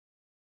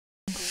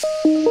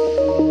Proclaim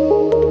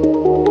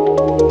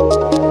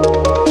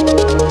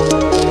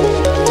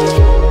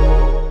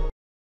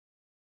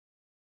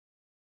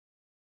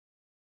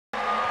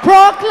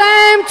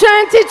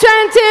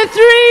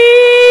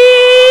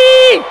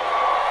 2023!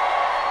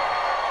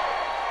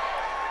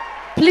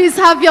 Please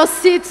have your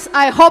seats.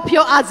 I hope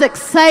you're as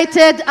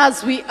excited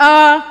as we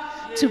are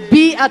to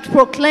be at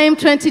Proclaim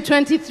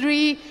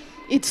 2023.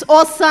 It's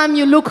awesome,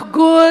 you look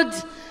good,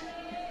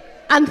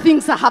 and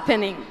things are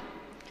happening.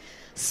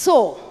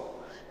 So,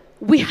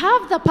 we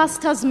have the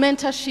pastor's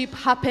mentorship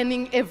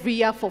happening every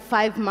year for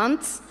 5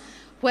 months,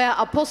 where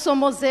Apostle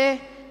Mose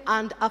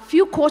and a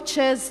few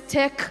coaches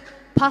take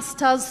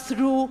pastors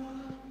through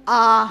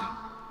a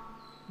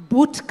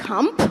boot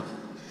camp.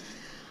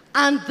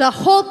 And the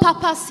whole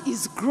purpose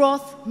is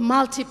growth,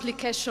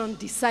 multiplication,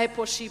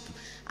 discipleship,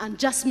 and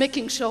just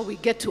making sure we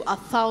get to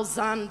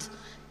 1,000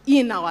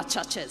 in our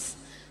churches.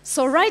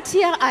 So right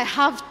here, I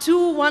have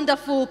two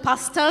wonderful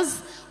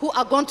pastors who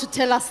are going to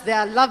tell us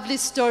their lovely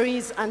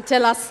stories and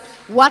tell us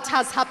what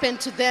has happened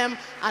to them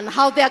and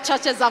how their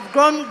churches have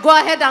grown. Go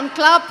ahead and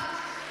clap.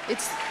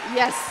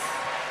 Yes.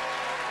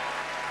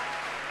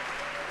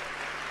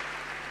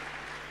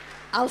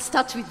 I'll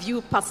start with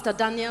you, Pastor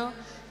Daniel.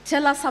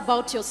 Tell us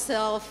about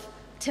yourself.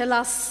 Tell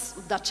us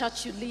the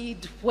church you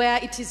lead,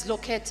 where it is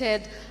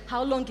located,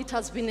 how long it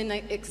has been in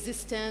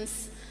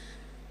existence,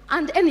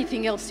 and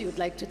anything else you'd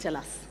like to tell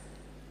us.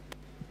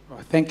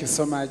 Well, thank you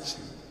so much,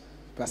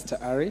 Pastor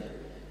Ari,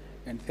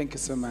 and thank you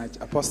so much,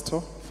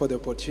 Apostle, for the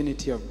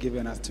opportunity of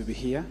giving us to be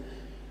here.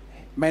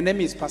 My name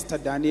is Pastor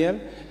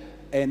Daniel,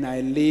 and I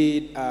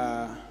lead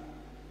a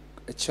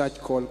church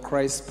called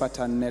Christ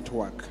Pattern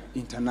Network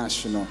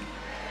International.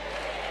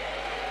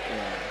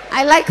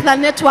 I like the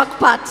network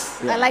part.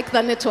 Yeah. I like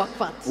the network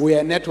part. We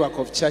are a network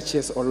of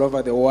churches all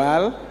over the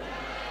world,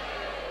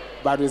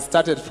 but we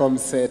started from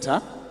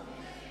Seta.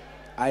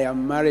 I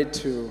am married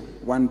to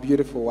one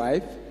beautiful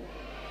wife.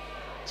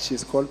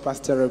 She's called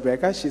Pastor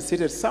Rebecca. She's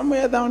seated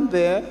somewhere down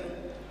there.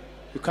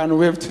 You can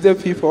wave to the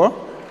people.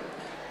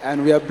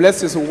 And we are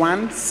blessed with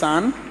one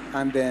son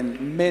and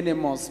then many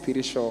more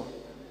spiritual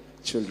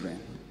children.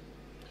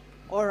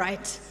 All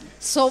right.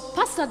 So,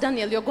 Pastor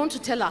Daniel, you're going to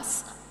tell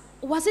us,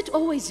 was it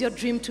always your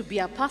dream to be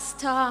a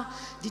pastor?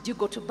 Did you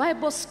go to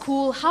Bible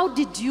school? How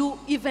did you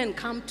even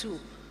come to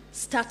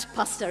start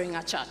pastoring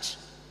a church?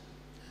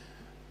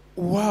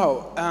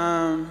 Wow.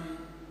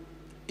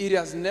 It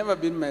has never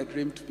been my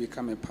dream to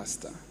become a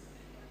pastor.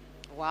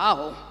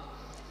 Wow.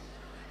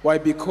 Why?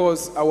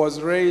 Because I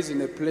was raised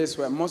in a place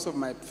where most of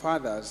my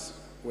fathers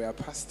were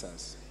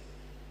pastors.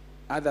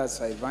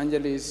 Others are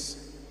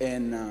evangelists.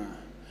 And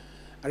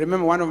I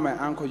remember one of my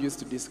uncles used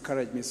to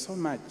discourage me so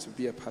much to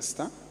be a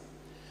pastor.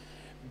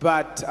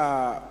 But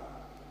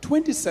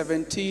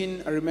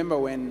 2017, I remember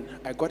when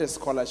I got a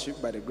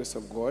scholarship by the grace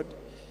of God,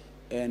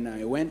 and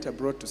I went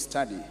abroad to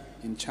study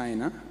in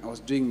China. I was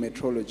doing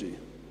metrology.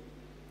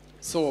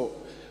 So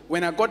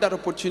when I got that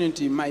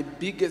opportunity, my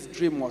biggest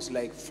dream was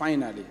like,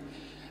 finally,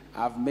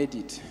 I've made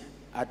it.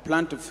 I'd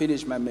planned to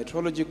finish my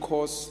metrology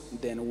course,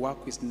 then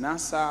work with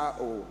NASA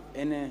or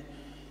any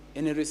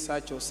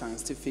research or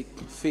scientific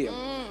field.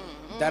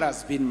 That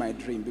has been my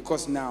dream,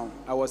 because now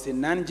I was in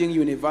Nanjing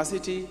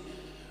University,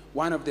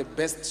 one of the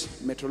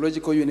best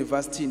meteorological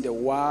university in the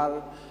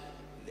world.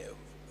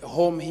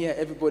 Home here,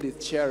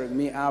 everybody's cheering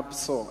me up.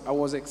 So I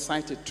was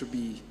excited to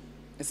be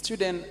a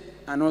student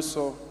and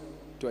also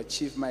to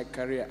achieve my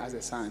career as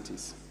a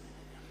scientist.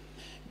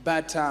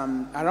 But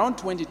around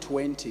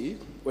 2020,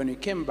 when we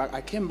came back,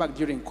 I came back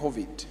during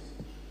COVID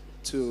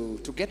to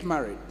get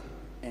married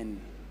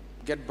and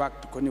get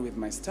back to continue with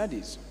my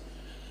studies.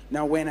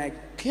 Now, when I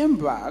came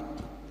back,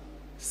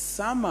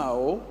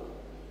 somehow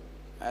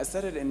I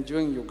started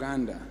enjoying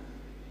Uganda.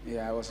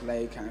 Yeah, I was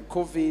like,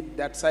 COVID,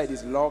 that side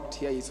is locked,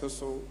 here is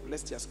also,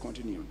 let's just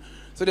continue.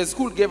 So the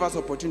school gave us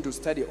opportunity to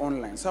study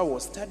online. So I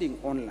was studying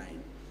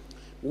online,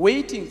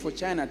 waiting for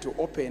China to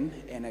open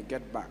and I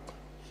get back.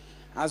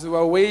 As we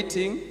were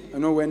waiting, you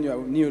know, when you are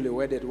newly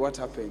wedded, what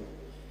happened?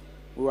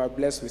 We were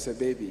blessed with a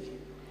baby.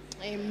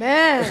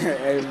 Amen.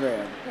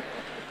 Amen.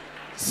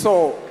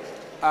 So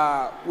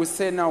we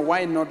say now,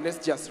 why not? Let's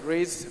just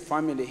raise a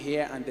family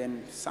here, and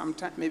then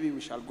sometime maybe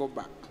we shall go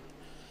back.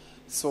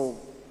 So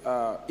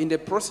in the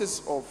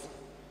process of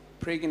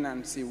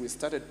pregnancy, we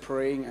started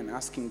praying and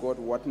asking God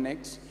what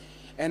next.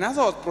 And as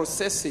I was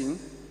processing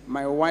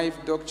my wife's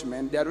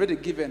document, they had already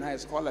given her a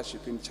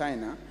scholarship in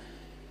China,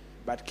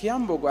 but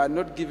Kiambogo had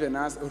not given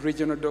us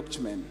original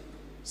document.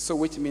 So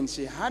which means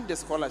she had the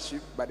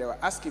scholarship, but they were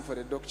asking for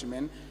the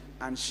document,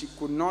 and she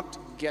could not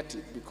get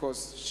it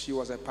because she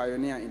was a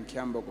pioneer in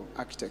Kiambogo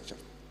architecture.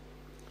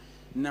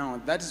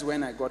 Now, that is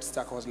when I got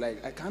stuck. I was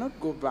like, I cannot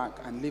go back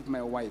and leave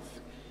my wife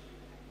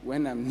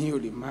when I'm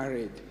newly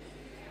married.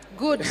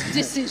 Good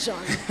decision.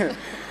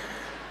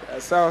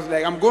 So I was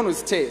like, I'm going to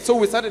stay. So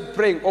we started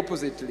praying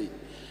oppositely.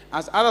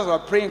 As others were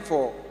praying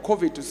for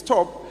COVID to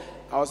stop,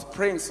 I was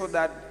praying so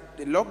that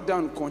the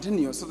lockdown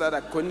continues, so that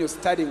I continue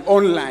studying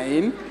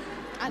online.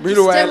 And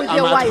Meanwhile, stay with I'm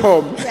your at wife.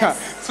 home,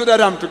 Yes. so that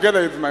I'm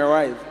together with my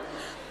wife.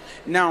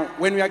 Now,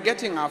 when we are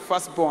getting our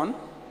firstborn,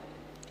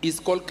 he's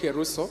called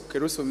Keruso.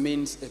 Keruso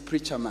means a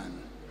preacher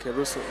man.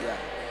 Keruso, yeah.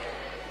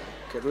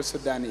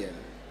 Keruso Daniel.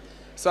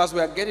 So as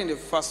we are getting the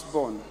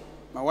firstborn,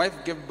 my wife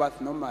gave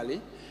birth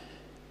normally,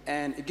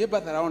 and it gave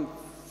birth around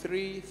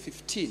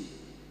 3:15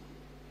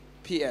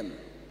 p.m.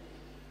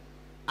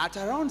 At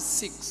around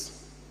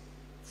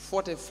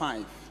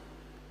 6:45,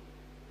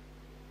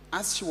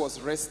 as she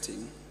was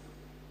resting,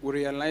 we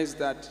realized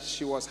that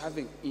she was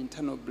having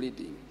internal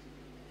bleeding.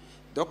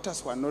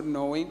 Doctors were not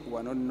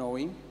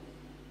knowing.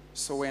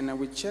 So when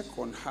we check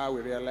on her,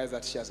 we realized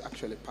that she has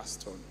actually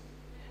passed on.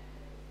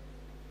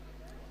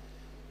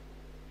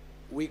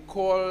 We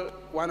called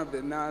one of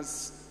the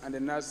nurses, and the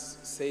nurse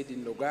said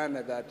in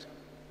Luganda that,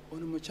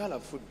 "Onumuchala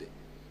food day."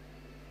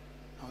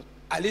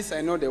 At least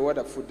I know the word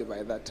of food day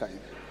by that time.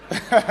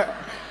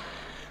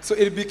 So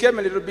it became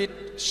a little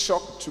bit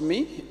shock to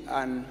me,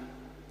 and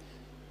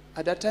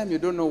at that time you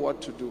don't know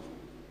what to do.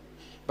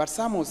 But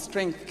some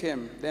strength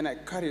came. Then I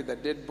carried the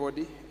dead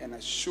body and I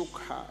shook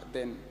her.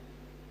 Then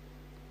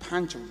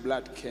punch of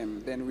blood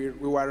came. Then we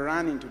were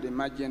running to the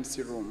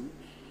emergency room.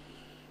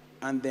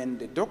 And then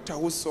the doctor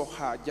who saw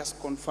her just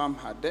confirmed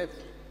her death.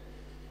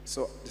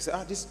 So they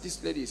said,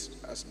 this lady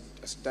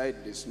has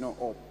died, there's no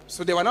hope.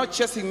 So they were now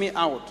chasing me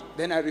out.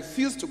 Then I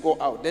refused to go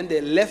out. Then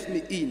they left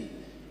me in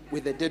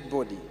with the dead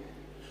body.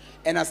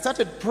 And I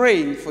started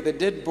praying for the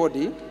dead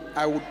body.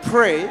 I would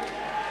pray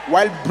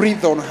while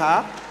breathe on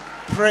her,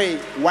 pray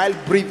while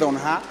breathe on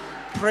her,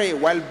 pray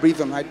while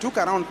breathe on her. It took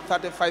around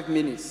 35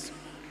 minutes.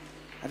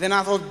 And then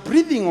I was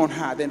breathing on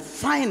her. Then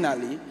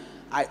finally,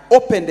 I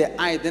opened the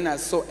eye. Then I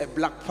saw a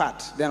black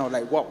part. Then I was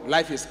like, wow,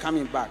 life is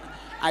coming back.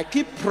 I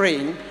keep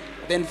praying.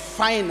 Then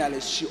finally,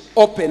 she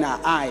opened her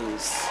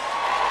eyes.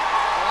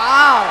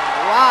 Wow,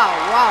 wow,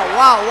 wow,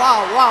 wow,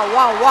 wow, wow,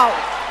 wow, wow.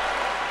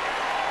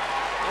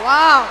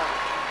 Wow.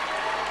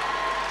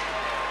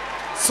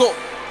 So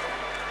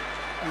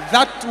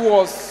that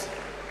was,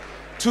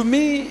 to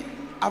me,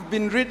 I've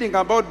been reading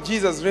about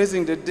Jesus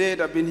raising the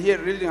dead. I've been here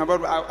reading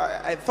about,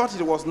 I thought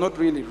it was not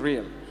really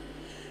real.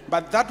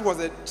 But that was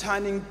a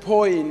turning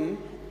point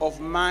of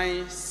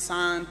my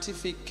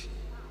scientific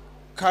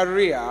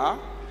career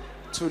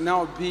to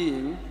now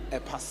being a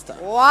pastor.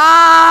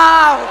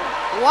 Wow,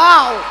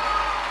 wow.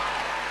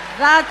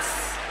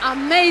 That's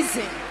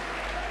amazing.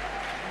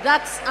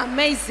 That's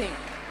amazing.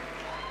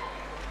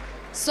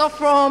 So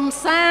from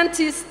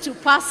scientist to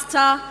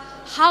pastor,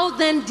 how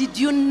then did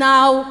you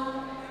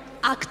now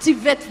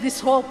activate this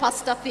whole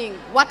pastor thing?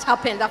 What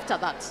happened after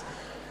that?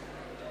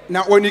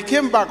 Now, when we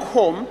came back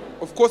home,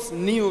 of course,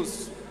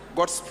 news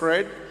got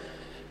spread,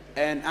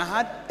 and I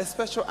had a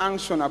special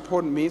unction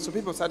upon me. So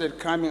people started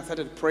coming, I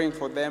started praying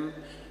for them.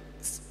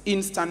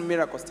 Instant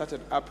miracles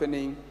started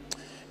happening.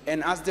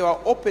 And as they were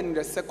opening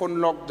the second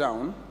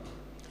lockdown,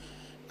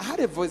 I had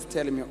a voice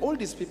telling me, all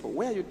these people,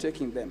 where are you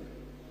taking them?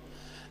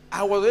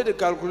 I was already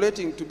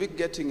calculating to be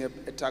getting a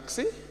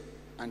taxi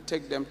and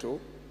take them to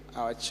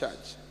our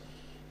church.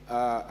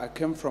 I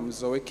came from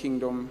Zoe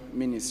Kingdom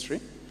Ministry.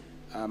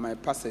 My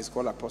pastor is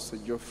called Apostle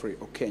Geoffrey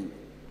Okeny.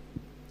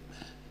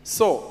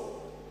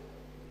 So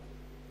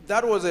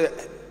that was a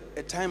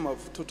time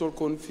of total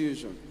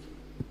confusion.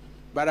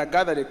 But I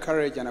gathered the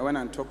courage and I went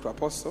and talked to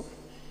Apostle.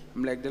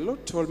 I'm like, the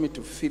Lord told me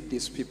to feed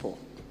these people.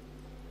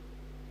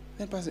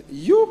 Then Pastor,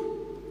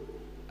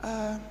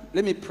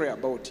 let me pray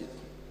about it.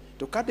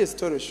 To cut the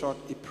story short,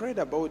 he prayed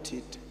about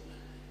it.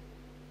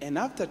 And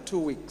after 2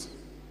 weeks,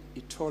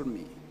 he told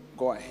me,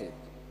 go ahead.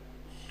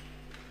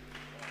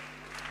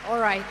 All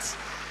right.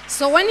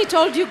 So when he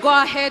told you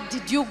go ahead,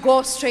 did you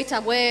go straight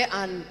away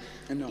and,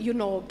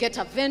 get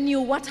a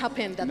venue? What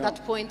happened at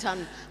that point,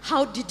 and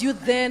how did you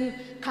then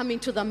come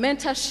into the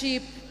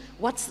mentorship?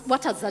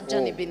 What has that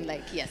journey been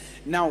like? Yes.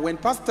 Now, when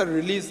Pastor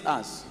released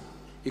us,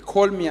 he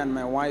called me and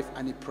my wife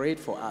and he prayed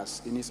for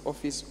us in his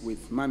office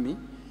with Mommy.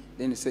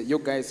 Then he said, you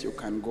guys, you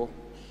can go.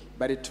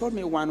 But he told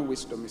me one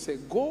wisdom. He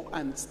said, go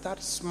and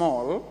start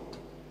small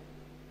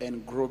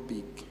and grow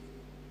big.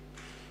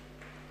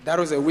 That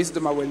was a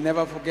wisdom I will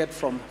never forget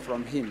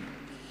from him.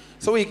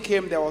 So we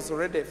came, there was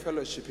already a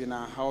fellowship in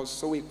our house,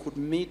 so we could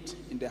meet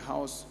in the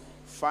house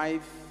 5,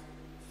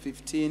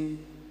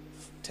 15,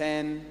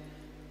 10,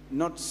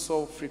 not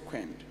so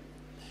frequent.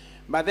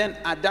 But then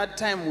at that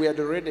time we had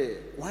already,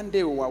 one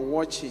day we were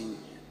watching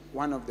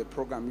one of the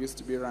programs used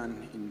to be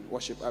run in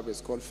Worship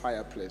Harvest called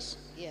Fireplace.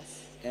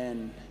 Yes.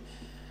 And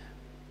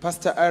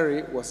Pastor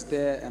Ari was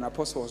there and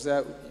Apostle was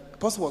there.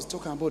 Apostle was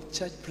talking about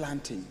church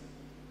planting.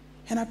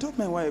 And I told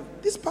my wife,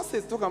 this pastor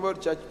is talking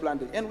about church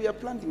planting, and we are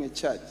planting a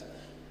church.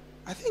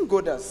 I think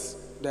God has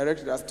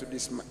directed us to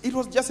this. It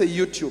was just a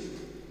YouTube.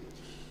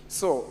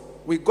 So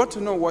we got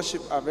to know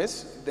Worship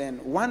Harvest. Then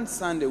one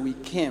Sunday we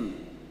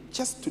came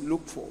just to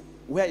look for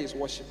where is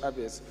Worship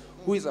Harvest,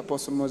 who is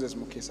Apostle Moses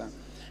Mukisa.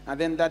 And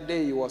then that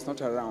day he was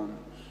not around.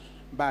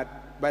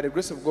 But by the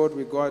grace of God,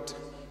 we got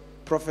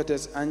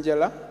Prophetess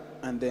Angela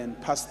and then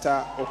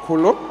Pastor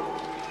Okulo.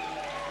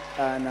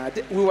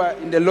 And we were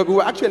in the lobby. We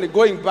were actually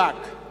going back.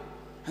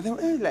 And they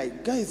were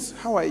like, guys,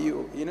 how are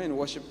you? In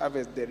Worship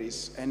Harvest, there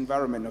is an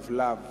environment of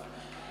love.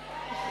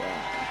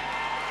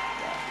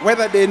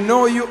 Whether they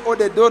know you or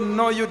they don't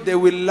know you, they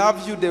will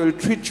love you, they will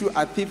treat you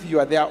as if you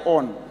are their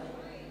own.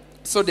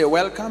 So they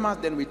welcome us,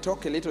 then we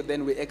talk a little,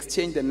 then we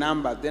exchange the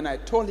numbers. Then I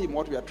told him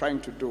what we are trying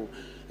to do.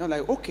 And I'm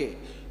like, okay,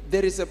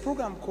 there is a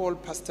program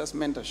called Pastor's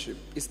Mentorship.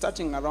 It's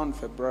starting around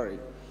February.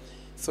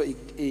 So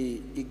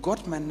he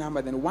got my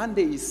number. Then one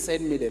day he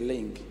sent me the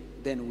link.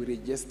 Then we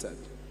registered,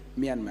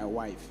 me and my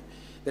wife.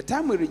 The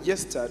time we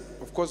registered,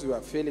 of course, we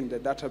were filling the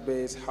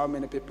database, how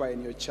many people are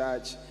in your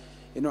church.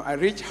 You know, I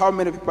reached how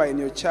many people are in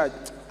your church.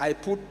 I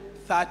put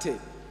 30.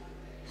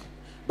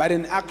 But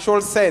in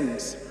actual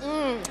sense,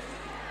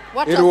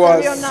 it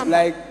was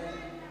like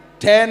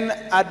 10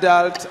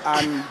 adults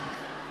and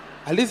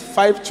at least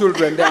 5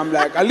 children there. I'm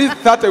like, at least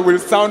 30 will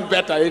sound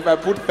better if I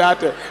put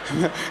 30.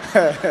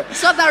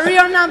 So the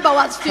real number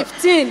was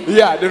 15.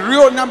 Yeah, the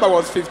real number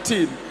was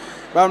 15.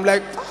 But I'm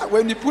like,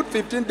 when you put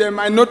 15, they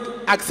might not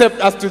accept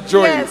us to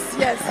join.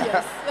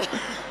 Yes.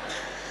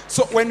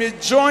 So when we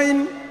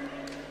join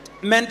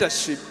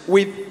mentorship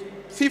with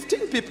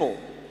 15 people,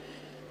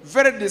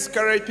 very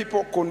discouraged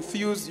people,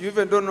 confused. You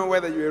even don't know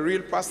whether you're a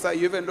real pastor.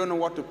 You even don't know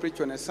what to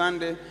preach on a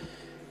Sunday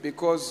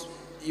because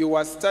you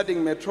are studying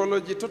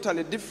metrology,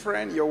 totally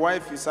different. Your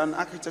wife is an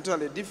architect,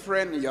 totally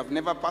different. You have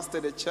never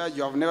pastored a church.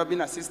 You have never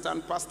been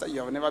assistant pastor.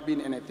 You have never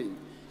been anything.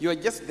 You are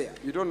just there.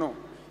 You don't know.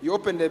 You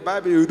open the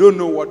Bible, you don't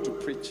know what to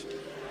preach.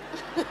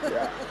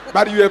 Yeah.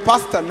 But you're a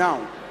pastor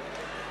now.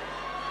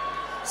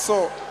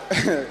 So,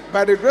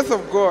 by the grace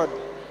of God,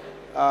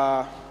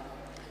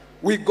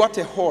 we got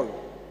a hall.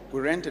 We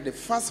rented. The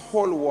first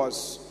hall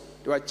was,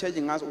 they were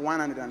charging us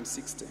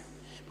 160.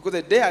 Because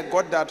the day I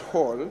got that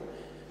hall,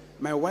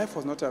 my wife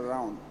was not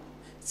around.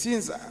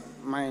 Since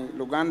my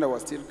Luganda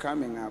was still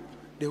coming up,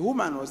 the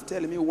woman was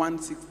telling me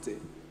 160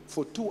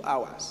 for 2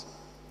 hours.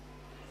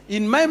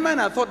 In my mind,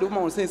 I thought the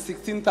woman was saying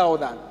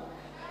 16,000.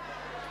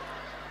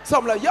 So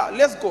I'm like, yeah,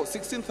 let's go,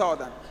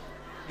 16,000.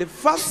 The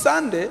first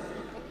Sunday,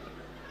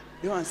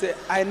 the woman said,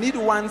 I need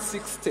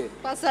 160.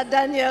 Pastor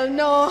Daniel,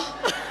 no.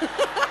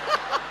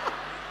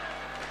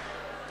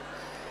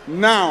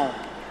 Now,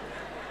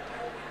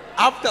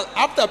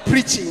 after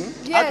preaching,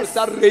 I had to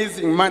start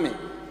raising money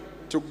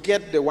to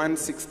get the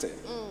 160.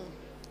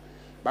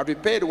 But we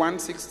paid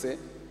 160,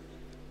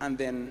 and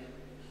then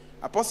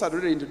Apostle had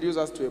already introduced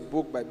us to a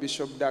book by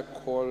Bishop Doug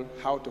called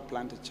How to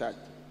Plant a Church.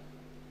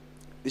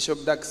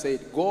 Bishop Doug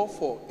said, go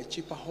for a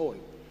cheaper hall.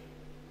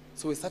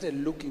 So we started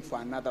looking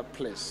for another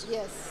place.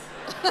 Yes.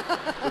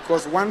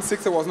 Because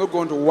 160 was not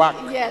going to work.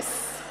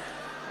 Yes.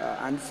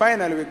 And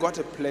finally we got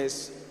a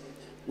place.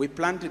 We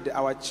planted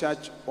our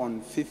church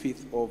on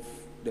 5th of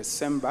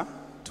December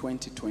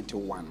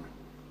 2021.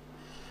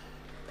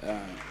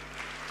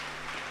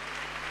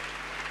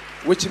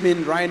 Which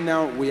means right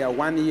now we are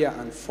 1 year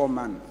and 4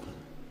 months.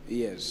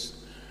 Yes.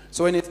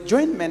 So when it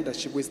joined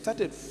mentorship, we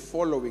started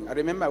following. I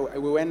remember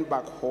we went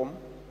back home.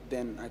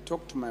 Then I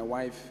talked to my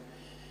wife.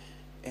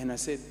 And I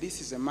said,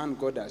 this is a man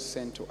God has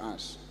sent to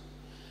us.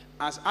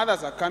 As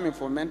others are coming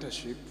for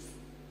mentorship,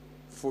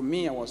 for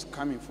me, I was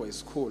coming for a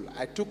school.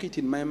 I took it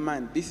in my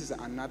mind, this is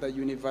another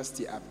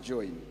university I've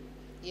joined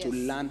to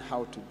learn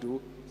how to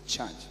do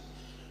church.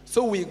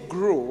 So we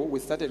grew, we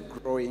started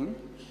growing,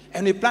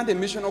 and we planted a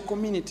missional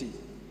community.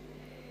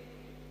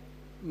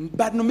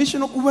 But no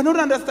missional, we were not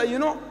understanding, you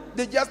know,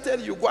 they just tell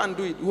you, go and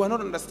do it. We were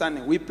not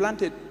understanding. We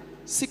planted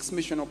 6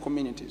 missional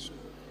communities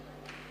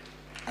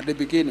at the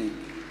beginning.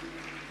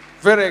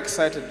 Very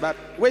excited, but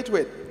wait,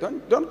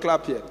 don't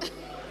clap yet.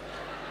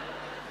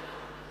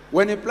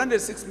 When we planted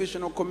 6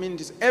 missional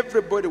communities,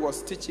 everybody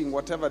was teaching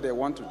whatever they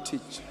want to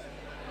teach.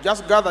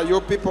 Just gather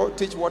your people,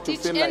 teach what you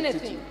feel like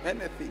teaching.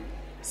 Anything.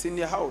 It's in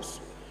your house.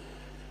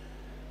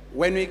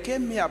 When we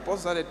came here, Apostle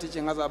started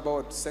teaching us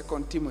about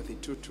 2 Timothy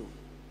 2:2.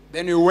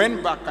 Then we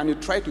went back and we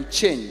tried to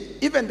change.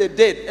 Even the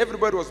date,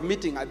 everybody was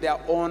meeting at their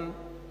own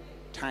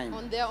time.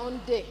 On their own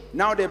day.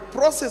 Now the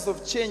process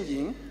of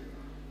changing,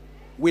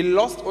 we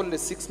lost all the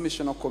 6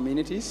 missional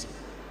communities.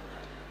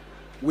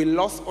 We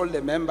lost all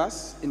the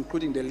members,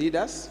 including the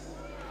leaders.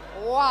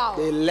 Wow.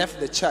 They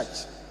left the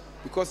church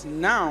because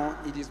now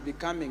it is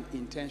becoming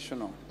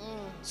intentional.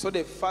 So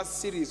the first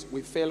series,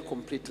 we failed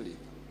completely.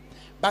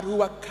 But we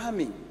were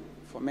coming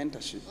for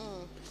mentorship.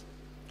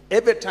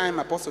 Every time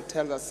Apostle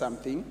tells us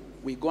something,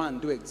 we go and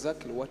do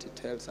exactly what he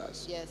tells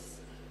us. Yes.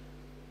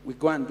 We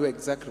go and do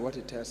exactly what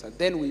he tells us.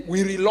 Then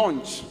we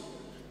relaunch.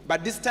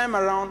 But this time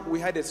around, we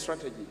had a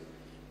strategy.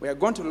 We are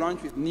going to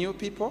launch with new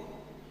people,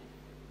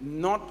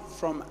 not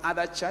from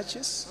other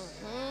churches,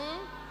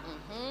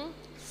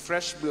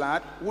 fresh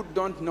blood, who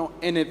don't know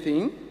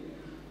anything,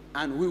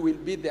 and we will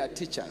be their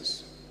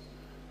teachers.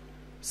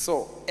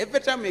 So every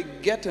time we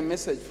get a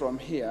message from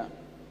here,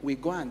 we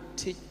go and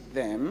teach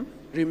them.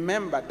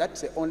 Remember,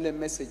 that's the only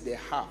message they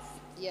have.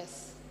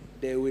 Yes.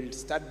 They will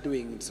start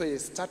doing it. So they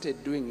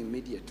started doing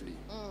immediately.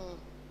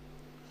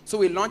 So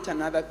we launched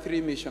another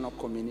 3 missional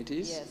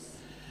communities. Yes.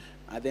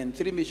 And then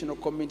 3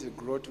 missional communities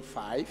grow to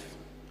 5.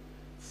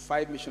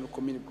 5 missional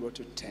communities grow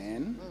to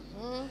 10.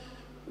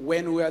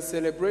 When we are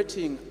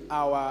celebrating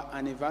our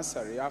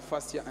anniversary, our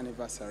first year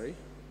anniversary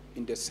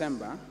in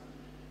December,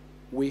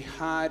 we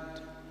had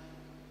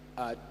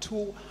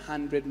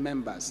 200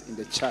 members in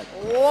the church.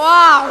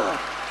 Wow.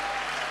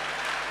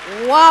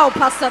 Wow,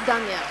 Pastor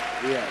Daniel.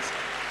 Yes,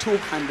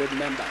 200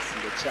 members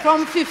in the church.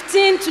 From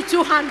 15 to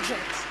 200.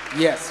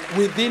 Yes,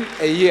 within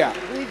a year.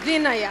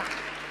 Within a year.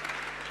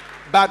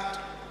 But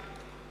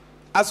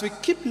as we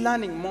keep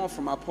learning more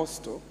from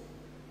Apostle,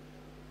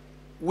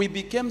 we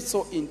became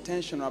so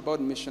intentional about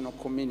missional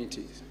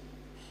communities.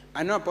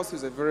 I know Apostle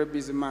is a very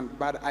busy man,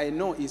 but I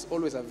know he's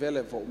always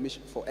available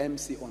for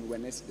MC on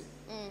Wednesday.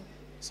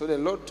 So the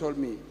Lord told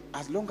me,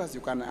 as long as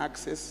you can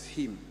access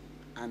him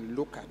and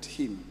look at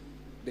him,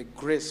 the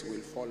grace will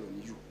fall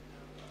on you.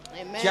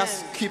 Amen.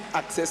 Just keep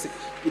accessing.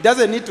 He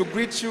doesn't need to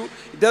greet you.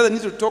 He doesn't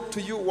need to talk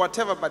to you,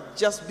 whatever, but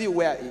just be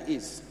where he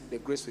is. The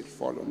grace will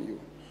fall on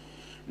you.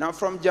 Now,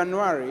 from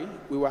January,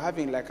 we were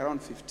having like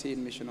around 15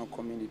 missional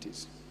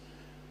communities.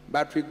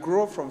 But we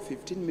grow from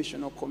 15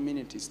 missional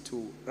communities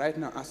to, right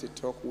now as we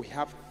talk, we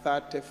have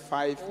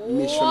 35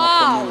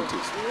 missional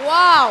communities.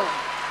 Wow.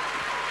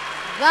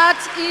 That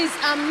is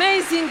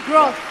amazing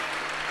growth.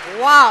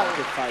 Yeah. Wow.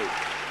 35.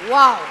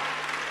 Wow.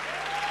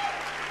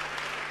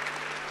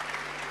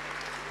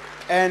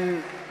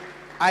 And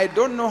I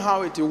don't know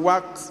how it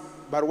works,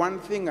 but one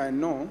thing I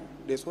know,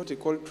 there's what you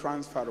call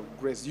transfer of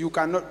grace. You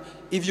cannot,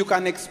 if you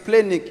can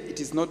explain it, it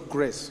is not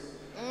grace.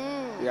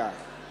 Yeah.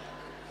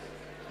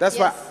 That's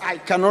why I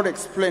cannot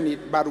explain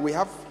it, but we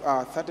have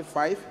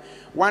 35.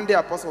 One day,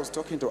 Apostle was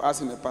talking to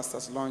us in a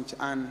pastor's lunch,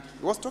 and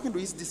he was talking to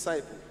his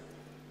disciple.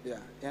 Yeah,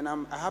 and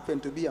I happen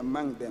to be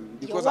among them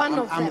because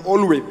I'm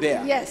always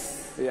there.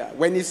 Yes. Yeah,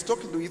 when he's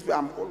talking to his people,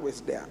 I'm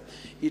always there.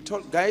 He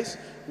told guys,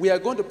 we are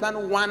going to plant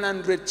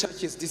 100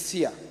 churches this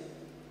year.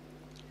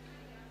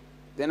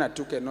 Then I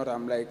took a note.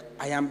 I'm like,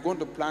 I am going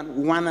to plant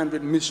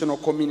 100 missional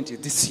communities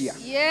this year.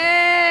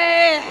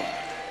 Yeah.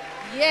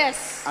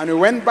 Yes. And we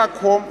went back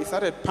home. We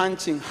started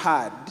punching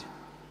hard,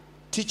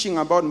 teaching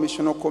about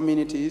missional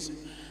communities.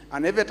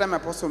 And every time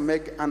Apostle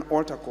make an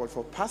altar call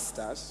for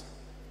pastors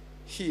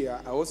here,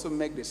 I also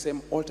make the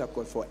same altar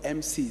call for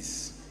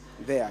MCs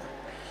there.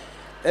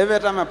 Every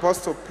time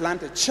Apostle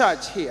plant a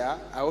church here,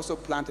 I also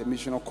plant a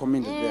missional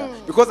community there.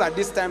 Because at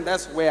this time,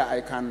 that's where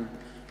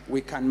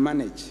we can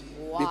manage.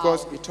 Wow.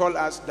 Because he told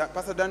us that,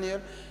 Pastor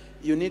Daniel,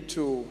 you need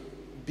to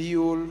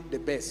build the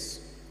base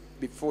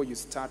before you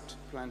start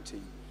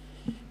planting.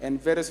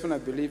 And very soon, I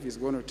believe he's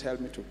going to tell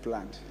me to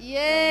plant.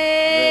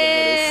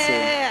 Yeah. Very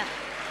soon.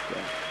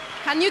 Yeah.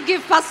 Can you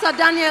give Pastor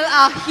Daniel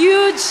a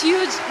huge,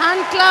 huge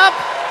hand clap?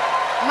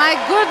 My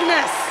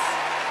goodness.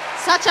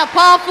 Such a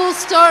powerful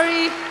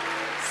story.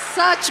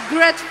 Such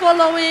great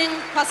following.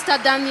 Pastor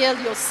Daniel,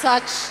 you're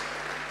such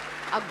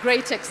a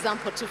great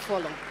example to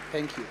follow.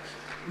 Thank you.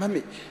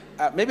 Mommy,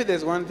 maybe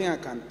there's one thing I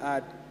can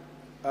add.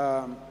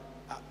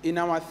 In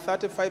our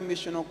 35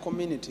 missional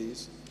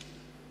communities,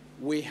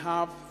 we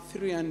have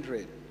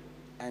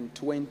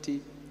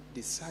 320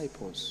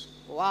 disciples.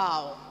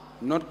 Wow.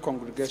 Not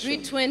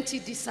congregation. 320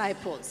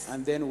 disciples.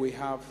 And then we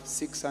have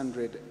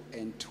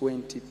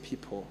 620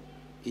 people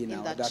in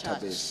our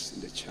database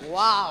in the church.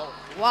 Wow.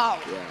 Wow.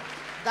 Yeah.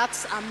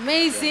 That's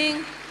amazing.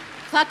 Yeah.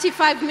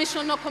 35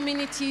 missional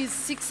communities,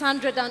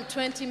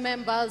 620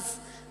 members,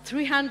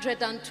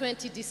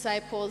 320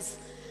 disciples,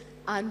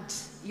 and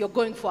you're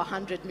going for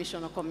 100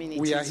 missional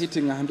communities. We are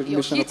hitting 100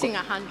 You're missional hitting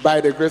 100.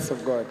 By the grace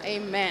of God.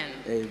 Amen.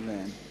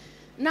 Amen.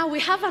 Now we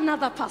have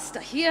another pastor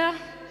here.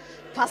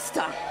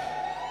 Pastor,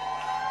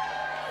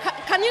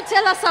 can you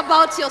tell us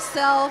about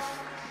yourself?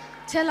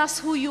 Tell us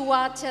who you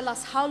are. Tell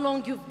us how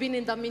long you've been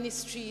in the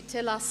ministry.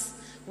 Tell us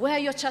where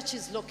your church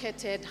is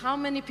located, how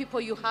many people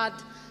you had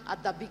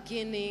at the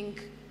beginning.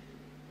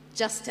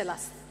 Just tell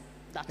us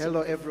that.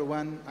 Hello,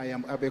 everyone. I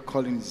am Abe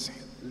Collins,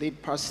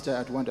 lead pastor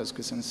at Wonders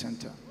Christian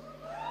Center.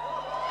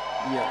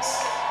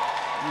 Yes.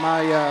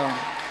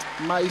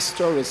 My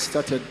story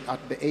started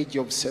at the age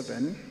of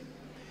 7.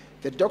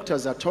 The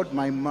doctors had told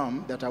my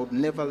mom that I would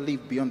never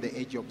live beyond the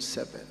age of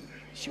 7.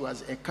 She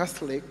was a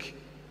Catholic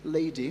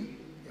lady,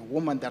 a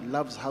woman that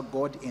loves her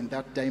God in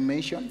that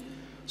dimension.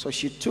 So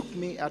she took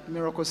me at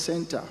Miracle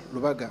Center,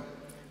 Rubaga.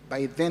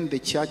 By then, the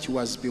church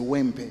was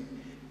Biwembe.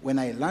 When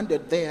I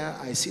landed there,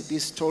 I see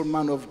this tall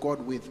man of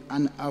God with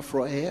an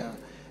afro hair.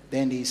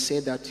 Then he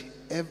said that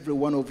every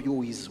one of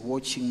you is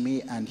watching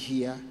me, and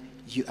here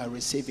you are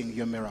receiving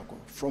your miracle.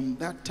 From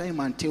that time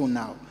until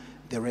now,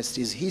 the rest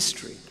is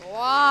history.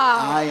 Wow.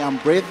 I am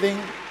breathing.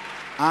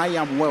 I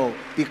am well,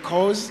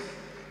 because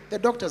the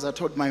doctors had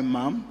told my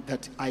mom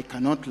that I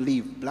cannot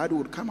live. Blood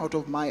would come out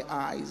of my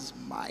eyes,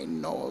 my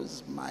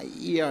nose, my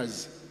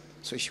ears.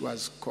 So she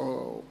was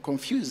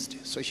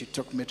confused. So she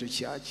took me to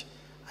church.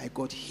 I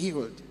got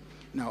healed.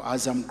 Now,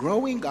 as I'm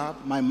growing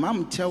up, my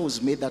mom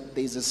tells me that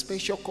there's a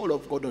special call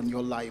of God on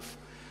your life.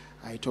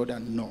 I told her,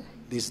 no,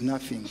 there's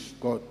nothing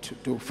God to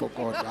do for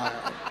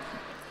God.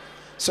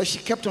 So she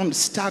kept on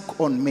stuck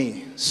on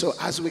me. So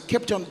as we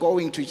kept on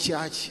going to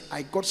church,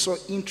 I got so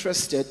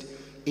interested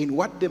in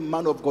what the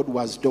man of God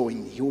was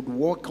doing. He would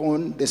walk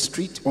on the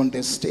street, on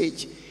the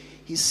stage.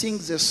 He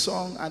sings a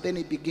song, and then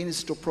he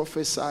begins to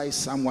prophesy,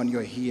 someone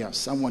you're here,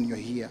 someone you're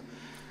here.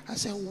 I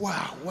said,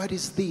 wow, what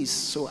is this?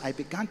 So I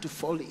began to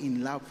fall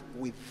in love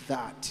with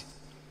that.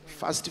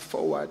 Fast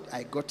forward,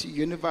 I got to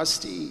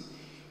university.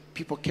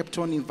 People kept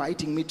on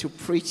inviting me to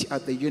preach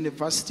at the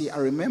university. I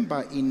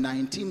remember in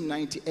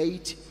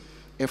 1998,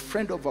 a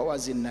friend of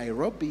ours in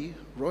Nairobi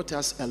wrote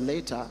us a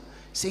letter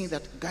saying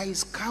that,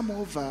 guys, come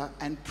over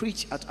and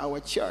preach at our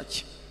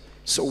church.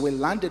 So we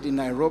landed in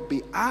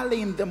Nairobi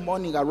early in the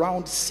morning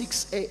around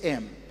 6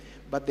 a.m.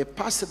 But the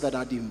pastor that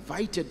had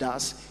invited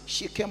us,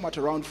 she came at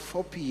around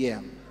 4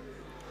 p.m.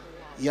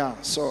 Yeah,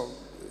 so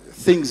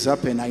things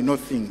happen, I know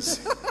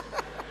things.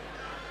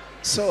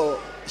 So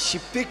she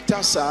picked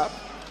us up.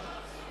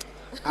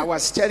 I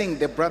was telling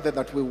the brother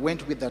that we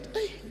went with that,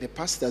 hey, the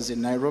pastors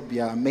in Nairobi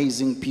are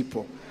amazing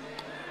people.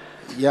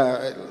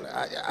 Yeah,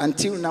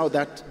 until now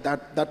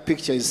that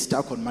picture is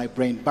stuck on my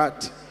brain.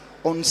 But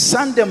on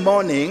Sunday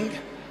morning,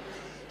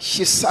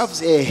 she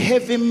serves a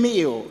heavy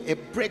meal, a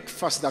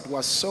breakfast that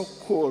was so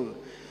cool.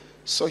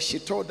 So she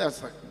told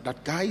us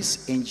that,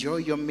 guys, enjoy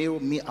your meal,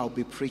 me, I'll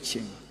be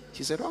preaching.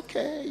 She said,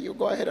 okay, you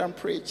go ahead and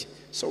preach.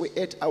 So we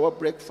ate our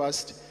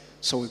breakfast.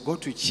 So we go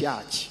to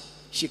church.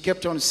 She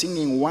kept on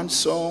singing one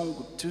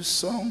song, two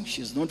songs.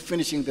 She's not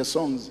finishing the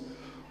songs.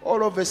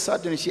 All of a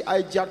sudden, she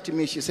hijacked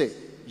me. She said,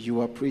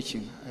 you are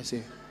preaching. I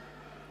said,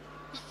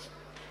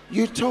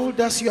 you told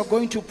us you're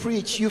going to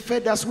preach. You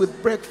fed us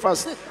with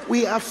breakfast.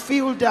 We are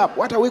filled up.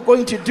 What are we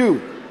going to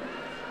do?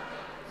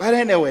 But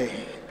anyway,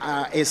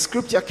 a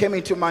scripture came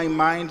into my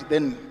mind.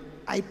 Then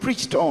I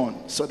preached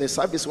on. So the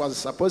service was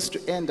supposed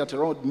to end at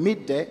around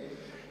midday.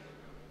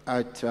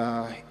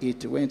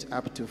 It went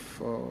up to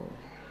 4.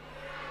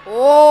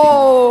 Oh,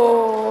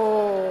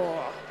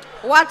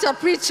 what a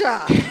preacher.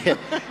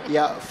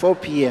 Yeah, 4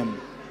 p.m.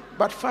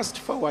 But fast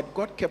forward,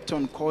 God kept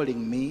on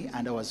calling me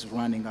and I was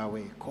running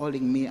away.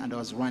 Calling me and I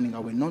was running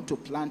away, not to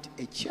plant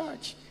a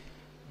church.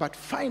 But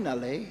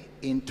finally,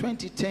 in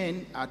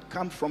 2010, I'd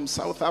come from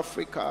South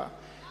Africa.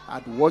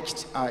 I'd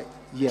watched,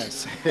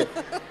 yes,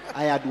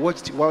 I had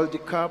watched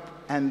World Cup,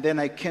 and then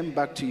I came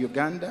back to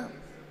Uganda.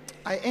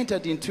 I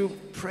entered into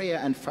prayer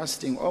and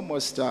fasting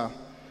almost,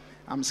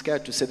 I'm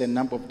scared to say the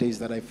number of days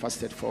that I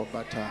fasted for,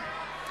 but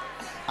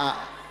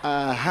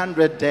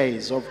 100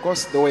 days. Of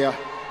course,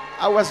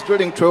 I was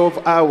drilling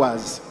 12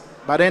 hours.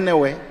 But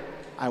anyway,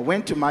 I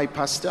went to my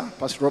pastor,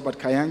 Pastor Robert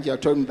Kayanji. I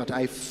told him that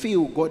I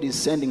feel God is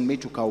sending me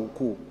to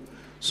Kauku.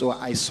 So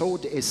I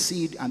sowed a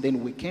seed, and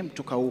then we came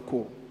to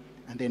Kauku.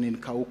 And then in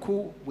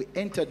Kauku, we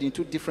entered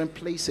into different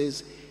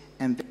places,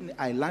 and then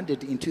I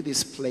landed into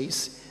this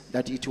place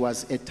that it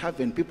was a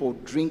tavern. People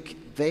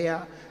drink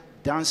there,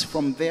 dance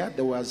from there.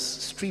 There was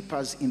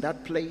strippers in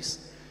that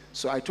place.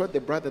 So I told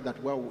the brother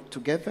that we're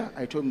together.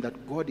 I told him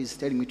that God is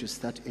telling me to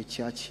start a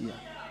church here.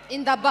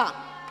 In the bar?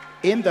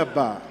 In the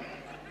bar.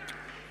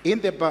 In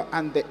the bar,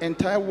 and the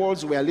entire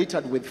walls were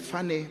littered with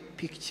funny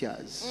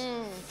pictures.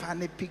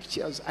 Funny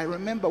pictures. I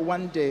remember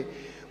one day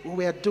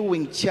we were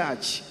doing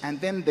church,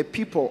 and then the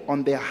people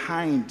on their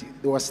hind,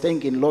 they were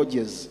staying in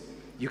lodges.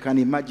 You can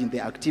imagine the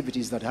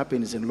activities that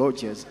happens in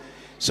lodges.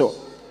 So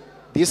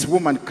this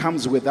woman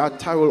comes with that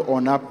towel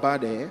on her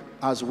body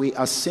as we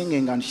are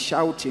singing and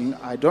shouting.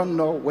 I don't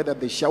know whether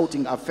the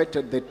shouting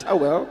affected the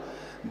towel,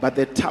 but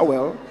the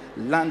towel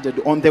landed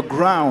on the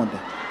ground.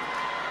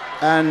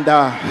 And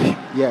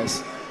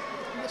yes.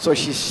 So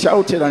she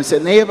shouted and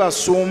said, Neighbor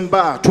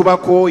Sumba,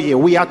 Tubakoye,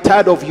 we are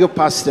tired of you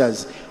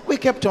pastors. We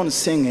kept on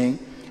singing.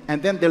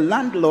 And then the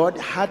landlord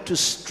had to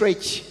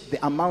stretch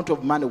the amount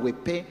of money we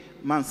pay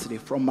monthly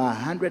from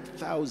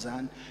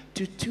 100,000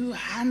 to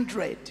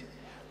 200.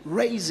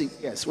 Raising,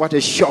 yes, what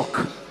a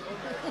shock.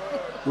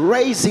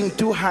 Raising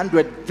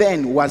 200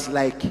 then was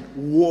like,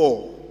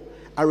 whoa.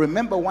 I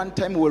remember one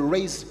time we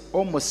raised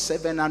almost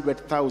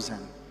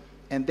 700,000.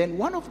 And then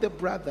one of the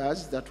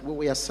brothers that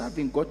we were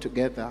serving got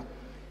together.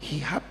 He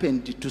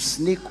happened to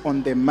sneak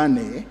on the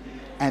money,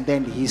 and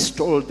then he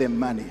stole the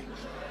money.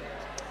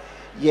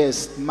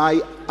 Yes,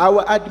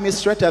 our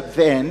administrator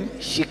then,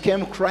 she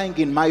came crying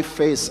in my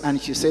face,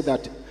 and she said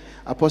that,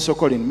 Apostle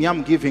Colin, me,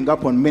 I'm giving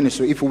up on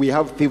ministry if we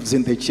have thieves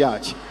in the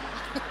church.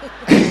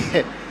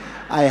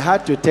 I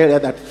had to tell her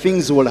that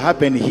things will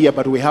happen here,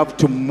 but we have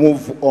to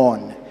move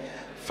on.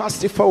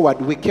 Fast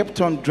forward, we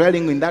kept on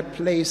dwelling in that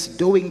place,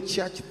 doing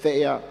church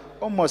there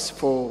almost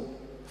for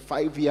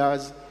 5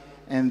 years.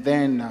 And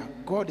then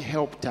God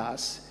helped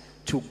us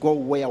to go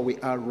where we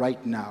are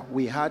right now.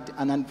 We had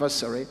an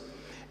anniversary.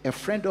 A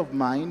friend of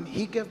mine,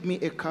 he gave me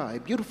a car, a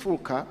beautiful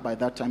car. By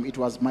that time, it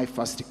was my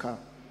first car.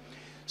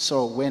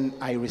 So when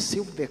I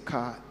received the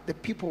car, the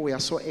people were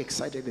so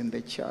excited in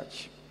the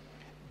church.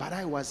 But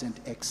I wasn't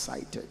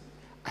excited.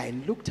 I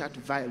looked at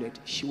Violet.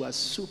 She was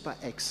super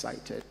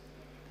excited.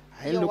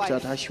 I looked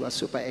at her. She was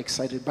super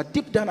excited. But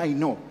deep down, I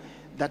know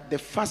that the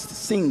first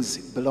things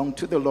belong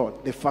to the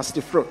Lord, the first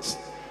fruits.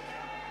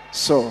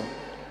 So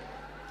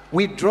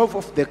we drove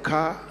off the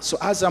car. So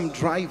as I'm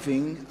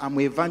driving, I'm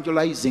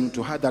evangelizing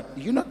to her that,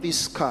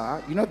 this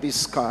car,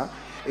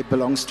 it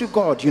belongs to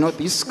God.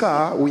 This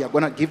car, we are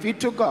going to give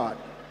it to God.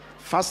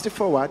 Fast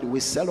forward,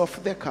 we sell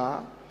off the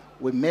car.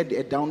 We made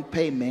a down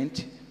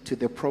payment to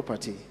the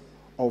property.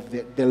 of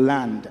the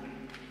land.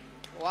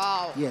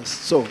 Wow. Yes,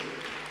 so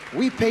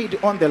we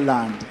paid on the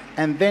land.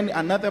 And then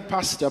another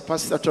pastor,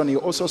 Pastor Tony,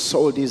 also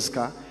sold his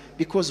car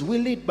because we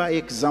lead by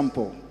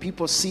example.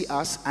 People see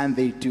us and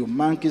they do.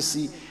 Monkey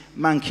see,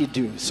 monkey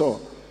do.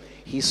 So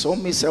he saw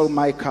me sell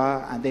my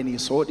car, and then he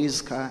sold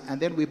his car, and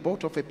then we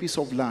bought off a piece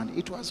of land.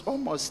 It was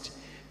almost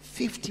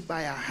 50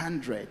 by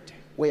 100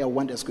 where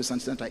Wonders Christian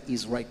Center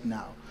is right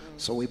now.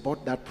 So we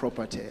bought that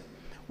property.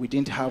 We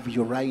didn't have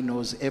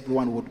urinals.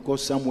 Everyone would go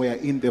somewhere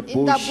in the bush.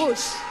 In the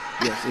bush.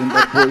 Yes, in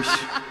the bush.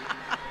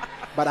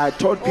 But I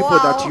told people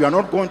that you are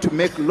not going to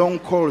make long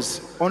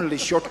calls, only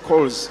short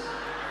calls.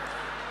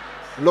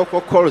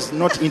 Local calls,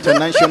 not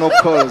international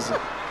calls.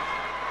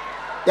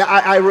 Yeah,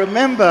 I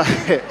remember.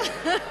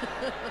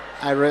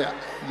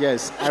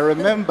 Yes, I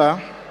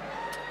remember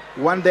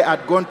one day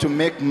I'd gone to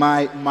make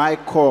my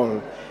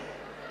call.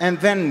 And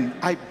then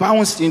I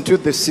bounced into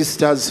the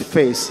sister's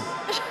face.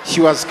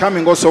 She was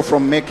coming also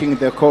from making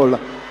the call.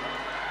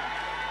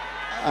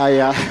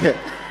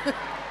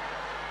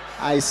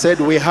 I said,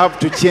 we have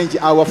to change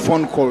our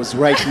phone calls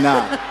right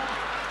now.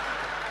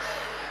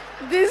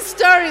 These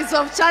stories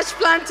of church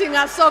planting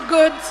are so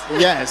good.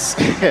 Yes.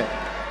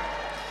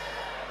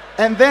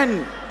 And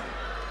then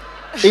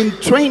in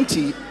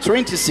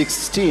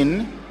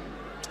 2016,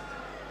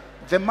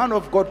 the man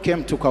of God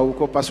came to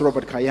Kauko, Pastor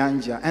Robert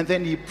Kayanja, and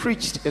then he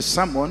preached a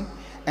sermon,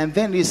 and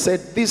then he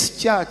said,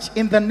 this church,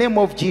 in the name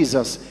of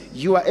Jesus,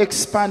 you are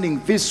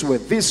expanding this way,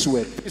 this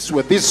way, this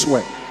way, this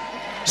way.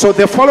 So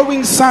the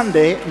following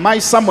Sunday, my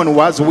sermon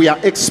was, we are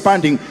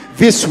expanding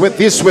this way,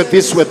 this way,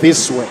 this way,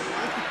 this way.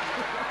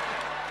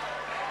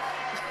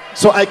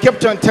 So I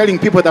kept on telling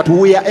people that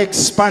we are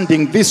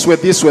expanding this way,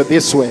 this way,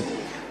 this way.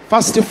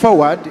 Fast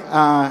forward,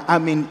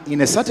 I'm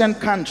in a certain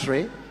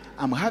country.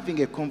 I'm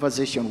having a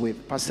conversation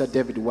with Pastor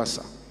David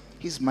Wassa.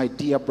 He's my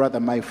dear brother,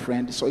 my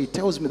friend. So he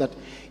tells me that,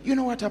 you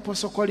know what,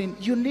 Apostle Colin,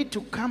 you need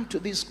to come to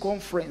this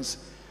conference.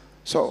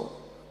 So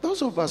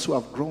those of us who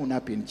have grown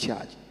up in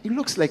church, it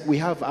looks like we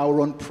have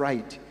our own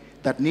pride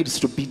that needs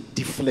to be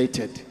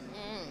deflated.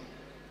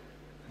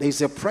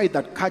 There's a pride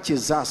that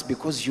catches us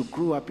because you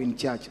grew up in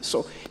church.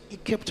 So he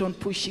kept on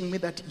pushing me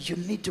that you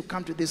need to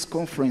come to this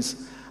conference.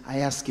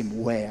 I asked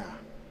him where.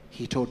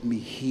 He told me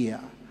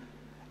here.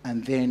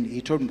 And then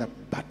he told me that,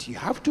 but you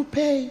have to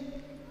pay.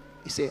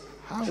 He said,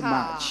 how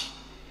much?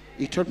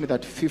 He told me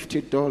that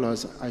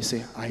 $50. I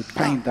say, I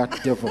bind that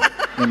devil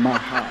in my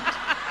heart.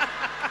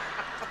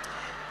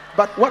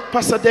 But what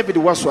Pastor David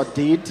Waswa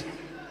did,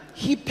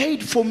 he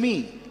paid for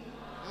me.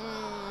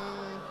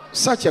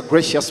 Such a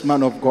gracious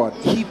man of God.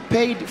 He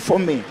paid for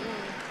me.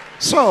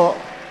 So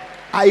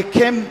I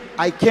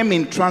came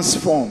in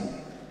transform.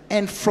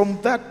 And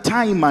from that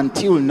time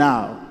until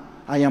now,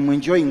 I am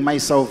enjoying my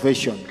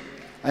salvation.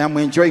 I am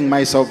enjoying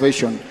my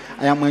salvation.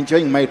 I am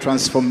enjoying my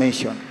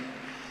transformation.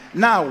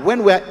 Now,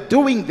 when we're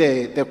doing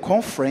the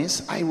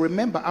conference, I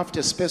remember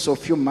after a space of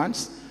a few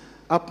months,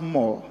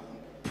 Upmore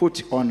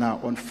put on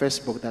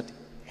Facebook that,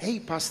 hey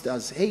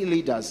pastors, hey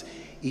leaders,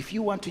 if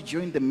you want to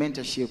join the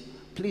mentorship,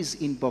 please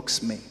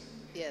inbox me.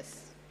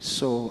 Yes.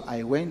 So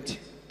I went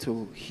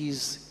to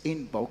his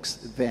inbox,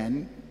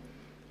 then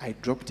I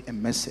dropped a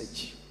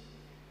message.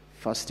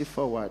 Fast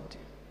forward,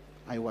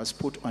 I was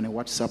put on a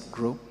WhatsApp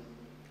group.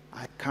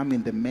 I come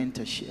in the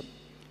mentorship.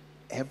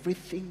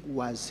 Everything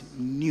was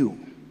new.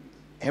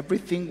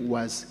 Everything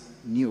was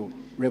new.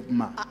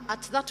 Revma.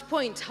 At that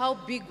point, how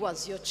big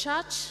was your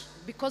church?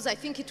 Because I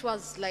think it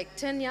was like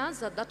 10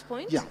 years at that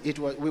point. Yeah, it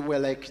was. We were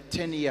like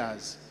 10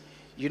 years.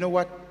 You know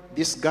what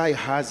this guy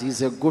has?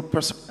 He's a good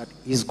person.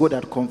 He's good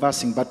at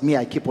conversing, but me,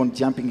 I keep on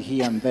jumping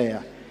here and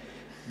there.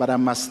 But I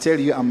must tell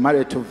you, I'm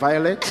married to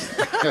Violet.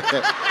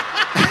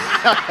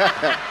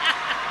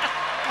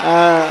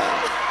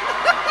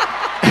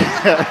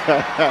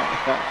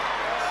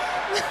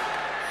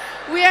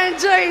 We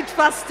enjoy it,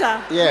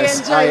 Pastor. Yes,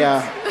 we enjoy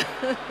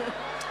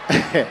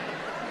it.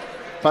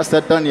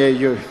 Pastor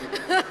Daniel,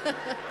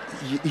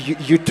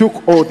 you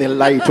took all the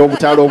light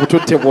over to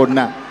table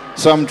now.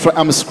 So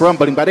I'm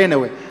scrambling. But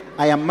anyway,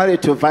 I am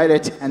married to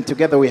Violet, and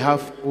together we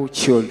have 4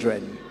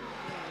 children.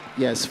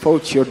 Yes, 4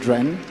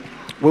 children.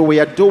 When we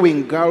are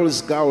doing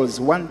girls.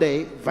 One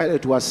day,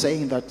 Violet was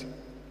saying that,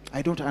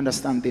 I don't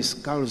understand this,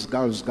 girls.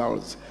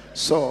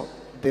 So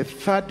the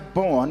third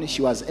born,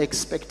 she was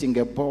expecting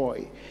a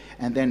boy.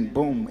 And then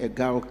boom, a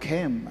girl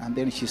came. And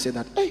then she said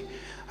that, hey,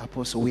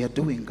 Apostle, we are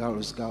doing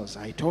girls.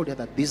 I told her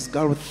that this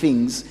girl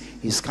things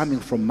is coming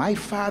from my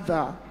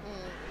father.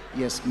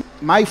 Yes,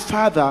 my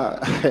father,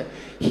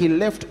 he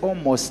left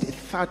almost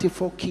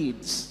 34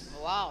 kids.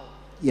 Wow.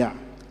 Yeah,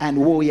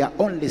 and we are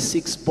only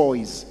 6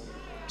 boys.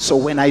 So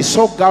when I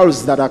saw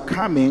girls that are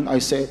coming, I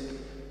said,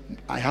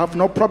 I have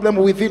no problem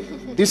with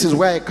it. This is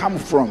where I come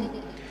from.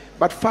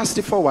 But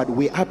fast forward,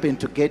 we happen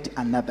to get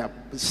another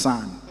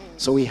son.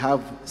 So we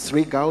have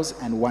 3 girls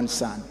and 1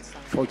 son,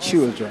 4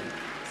 children.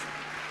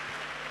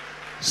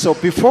 So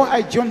before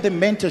I joined the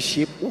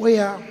mentorship, we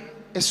are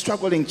a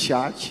struggling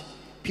church.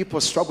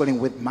 People struggling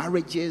with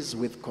marriages,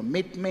 with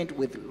commitment,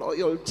 with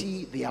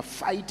loyalty. They are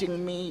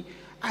fighting me.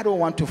 I don't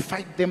want to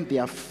fight them, they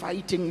are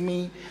fighting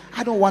me.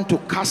 I don't want to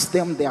curse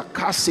them, they are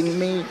cursing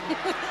me.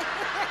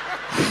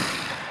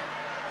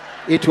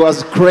 It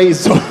was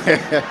crazy.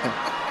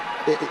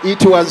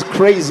 It was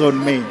crazy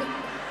on me.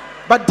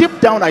 But deep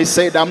down I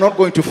said, I'm not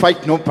going to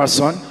fight no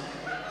person.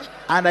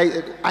 And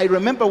I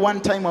remember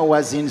one time I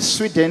was in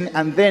Sweden,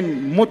 and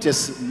then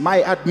Mutes, my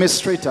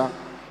administrator,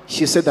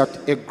 she said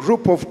that a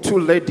group of 2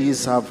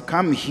 ladies have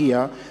come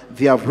here.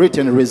 They have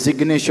written a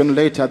resignation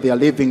letter. They are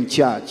leaving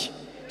church.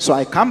 So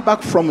I come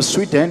back from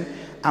Sweden.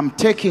 I'm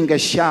taking a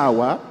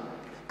shower.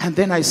 And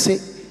then I say,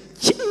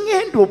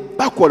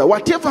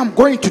 whatever I'm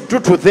going to do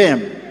to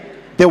them,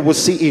 they will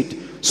see it.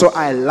 So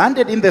I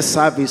landed in the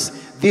service.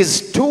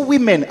 These 2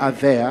 women are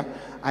there.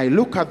 I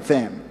look at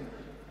them.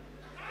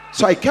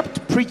 So I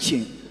kept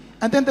preaching.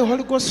 And then the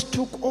Holy Ghost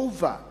took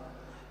over.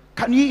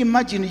 Can you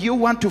imagine you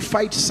want to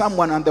fight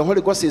someone and the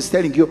Holy Ghost is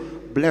telling you,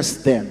 bless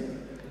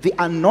them. The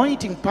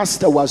anointing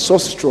pastor was so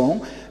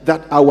strong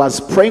that I was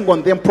praying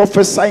on them,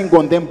 prophesying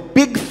on them,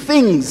 big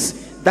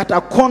things that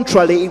are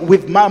contrary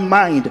with my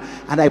mind.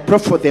 And I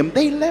prayed for them.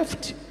 They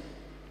left.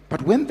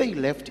 But when they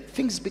left,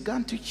 things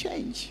began to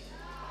change.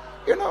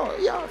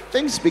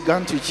 Things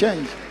began to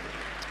change.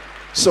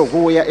 So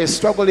we are a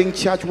struggling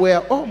church. We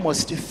are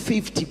almost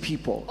 50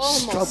 people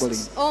struggling.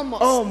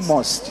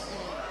 Almost.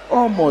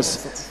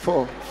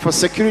 For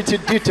security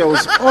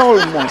details,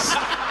 almost.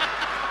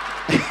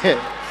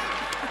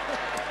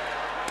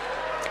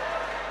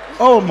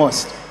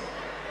 Almost.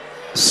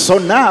 So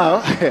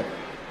now,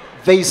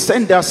 they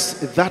send us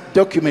that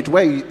document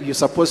where you're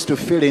supposed to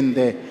fill in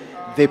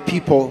the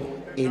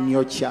people in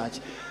your church.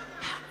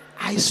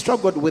 I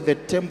struggled with the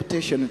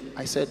temptation.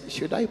 I said,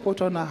 should I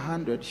put on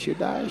 100?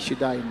 Should I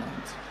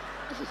not?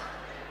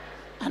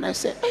 And I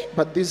said, hey,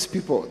 but these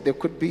people, they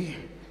could be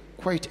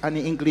quite an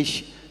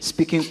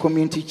English-speaking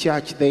community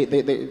church.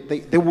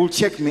 They will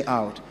check me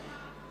out.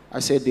 I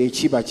said,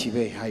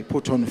 I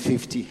put on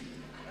 50.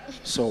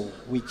 So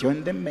we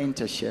joined the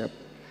mentorship.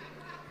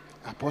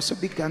 Apostle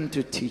began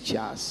to teach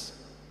us.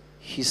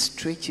 He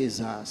stretches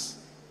us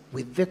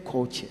with the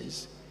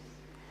coaches.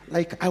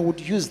 Like I would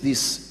use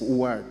this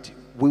word.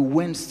 We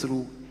went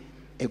through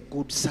a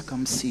good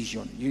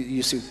circumcision.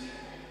 You see,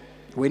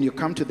 when you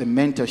come to the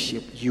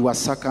mentorship, you are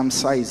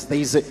circumcised.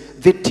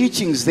 The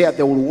teachings there,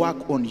 they will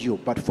work on you,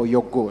 but for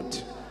your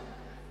good.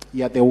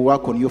 Yeah, they will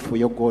work on you for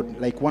your good.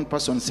 Like one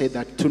person said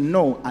that to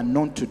know and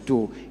not to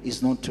do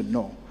is not to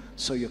know.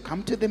 So you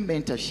come to the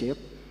mentorship,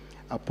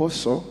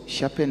 apostle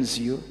sharpens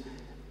you,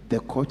 the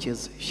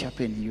coaches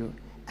sharpen you,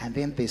 and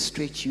then they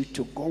stretch you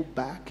to go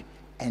back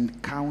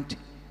and count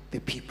the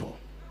people.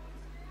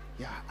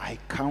 Yeah, I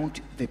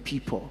count the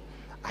people.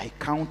 I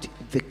count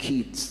the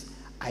kids.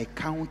 I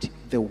count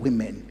the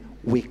women.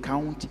 We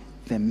count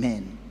the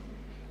men.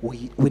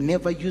 We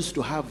never used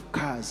to have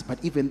cars, but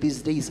even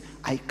these days,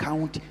 I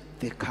count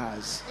the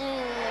cars.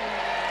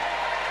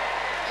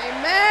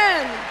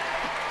 Amen.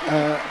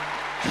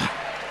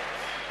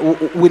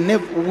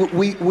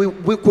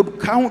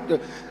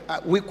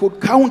 We could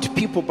count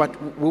people,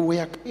 but we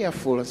were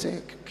careful. I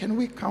say, can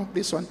we count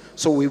this one?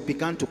 So we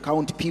began to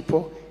count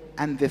people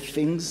and the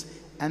things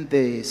and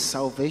the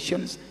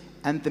salvations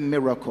and the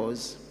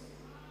miracles.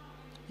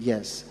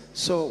 Yes.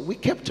 So we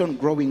kept on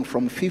growing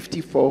from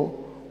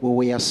 54.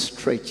 We were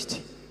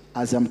stretched.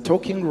 As I'm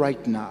talking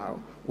right now,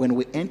 when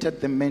we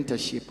entered the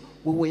mentorship,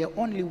 we were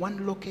only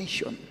one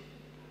location,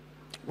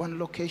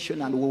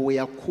 and we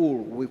were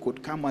cool. We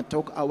could come and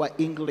talk our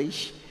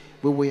English.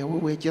 We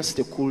were just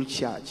a cool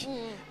church.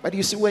 But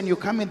you see, when you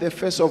come in the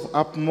face of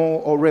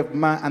Upmore or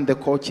Revma and the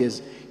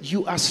coaches,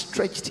 you are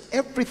stretched.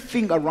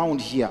 Everything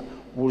around here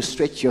will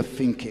stretch your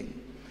thinking.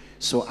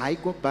 So I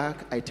go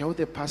back, I tell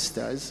the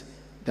pastors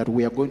that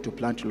we are going to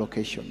plant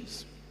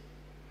locations.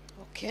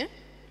 Okay.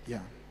 Yeah.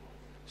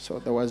 So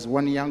there was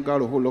one young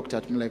girl who looked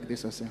at me like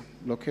this. I said,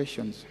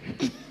 locations.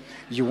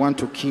 You want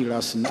to kill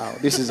us now.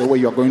 This is the way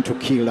you're going to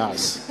kill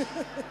us.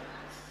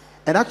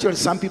 And actually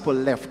some people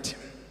left.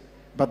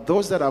 But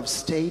those that have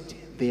stayed,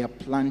 they are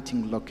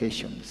planting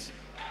locations.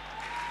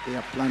 They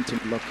are planting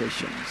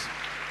locations.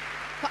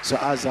 So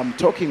as I'm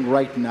talking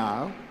right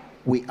now,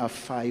 we are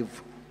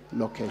 5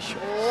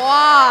 locations.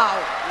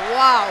 Wow.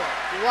 Wow.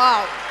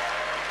 Wow.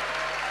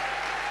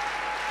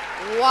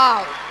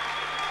 Wow.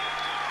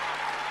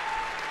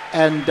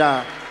 And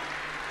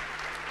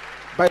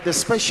by the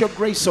special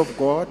grace of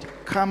God,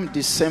 come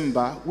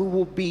December, we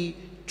will be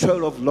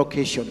 12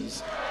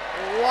 locations.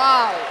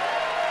 Wow.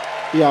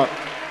 Yeah,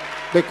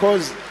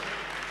 because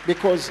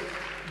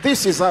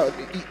this is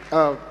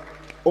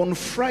on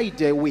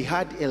Friday we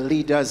had a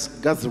leaders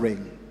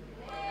gathering,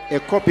 a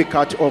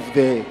copycat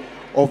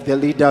of the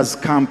leaders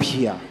camp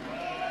here.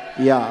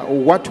 Yeah,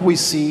 what we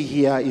see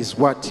here is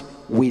what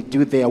we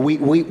do there.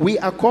 We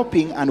are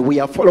copying and we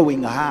are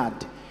following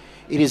hard.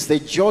 It is the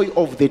joy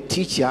of the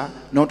teacher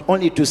not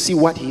only to see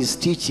what he is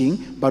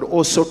teaching, but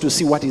also to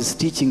see what is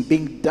teaching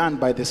being done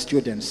by the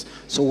students.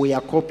 So we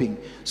are copying.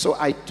 So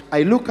I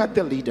look at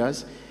the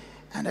leaders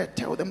and I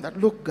tell them that,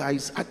 look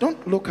guys, I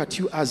don't look at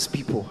you as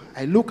people.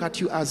 I look at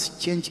you as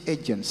change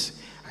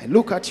agents. I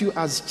look at you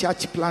as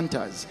church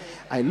planters.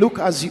 I look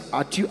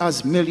at you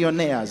as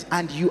millionaires,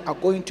 and you are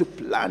going to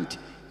plant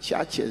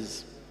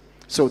churches.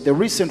 So the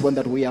recent one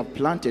that we have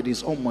planted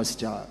is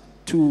almost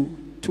 2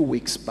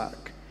 weeks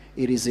back.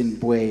 It is in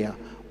Buea,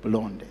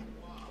 Blonde.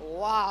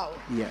 Wow.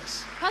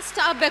 Yes.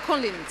 Pastor Abbe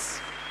Collins,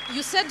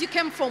 you said you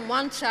came from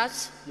one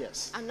church.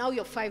 Yes. And now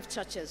you're 5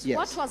 churches. Yes.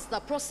 What was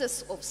the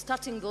process of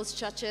starting those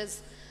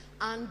churches?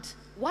 And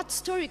what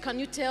story can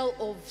you tell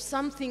of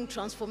something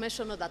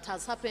transformational that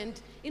has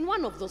happened in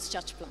one of those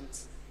church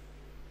plants?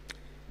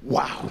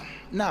 Wow.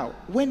 Now,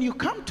 when you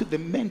come to the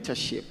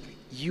mentorship,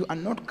 you are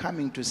not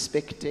coming to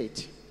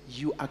spectate.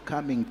 You are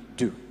coming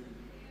to do.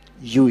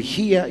 You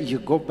hear, you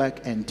go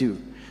back and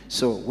do.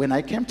 So when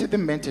I came to the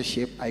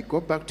mentorship, I go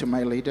back to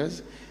my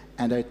leaders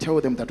and I tell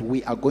them that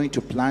we are going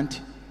to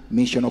plant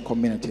missional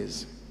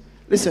communities.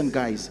 Listen,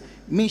 guys,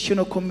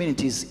 missional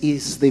communities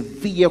is the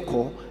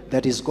vehicle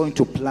that is going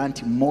to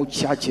plant more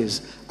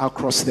churches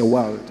across the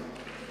world.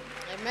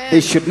 Amen.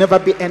 There should never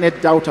be any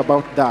doubt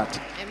about that.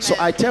 Amen. So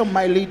I tell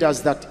my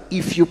leaders that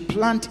if you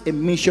plant a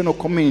missional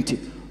community,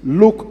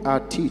 look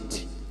at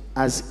it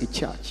as a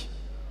church.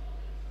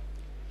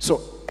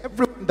 So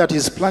everyone that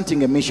is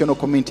planting a missional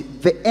community,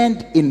 the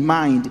end in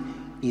mind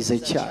is a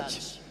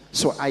church.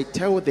 So I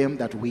tell them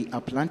that we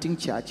are planting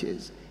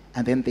churches,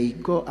 and then they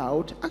go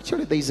out.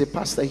 Actually, there is a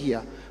pastor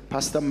here,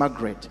 Pastor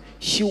Margaret.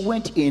 She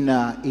went in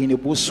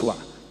Buswa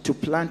to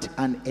plant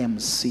an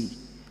MC.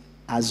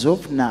 As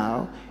of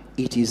now,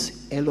 it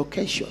is a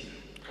location.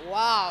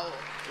 Wow.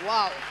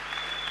 Wow.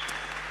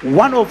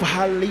 One of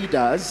her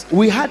leaders,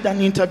 we had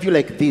an interview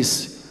like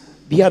this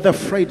the other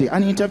Friday,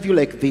 an interview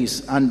like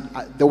this, and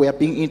they were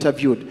being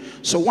interviewed.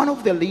 So one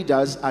of the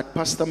leaders at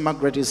Pastor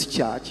Margaret's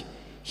church,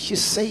 she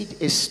said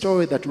a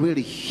story that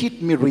really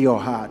hit me real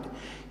hard.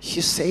 She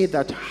said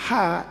that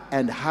her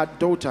and her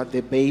daughter,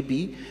 the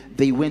baby,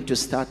 they went to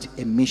start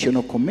a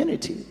missional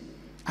community,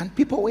 and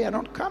people were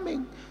not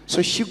coming.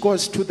 So she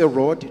goes to the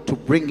road to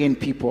bring in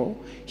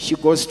people. She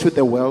goes to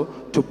the well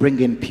to bring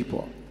in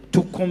people,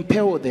 to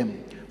compel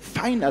them.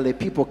 Finally,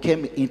 people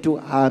came into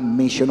her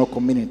missional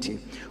community,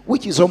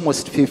 which is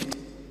almost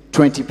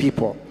 20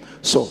 people.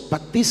 So,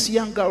 but this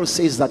young girl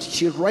says that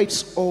she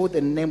writes all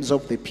the names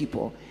of the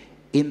people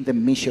in the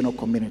missional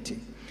community.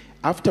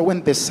 After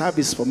when the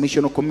service for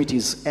missional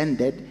committees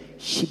ended,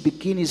 she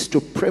begins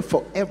to pray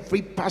for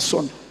every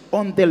person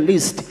on the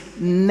list,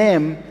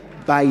 name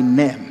by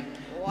name.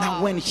 Wow.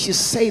 Now, when she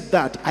said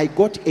that, I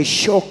got a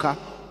shocker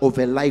of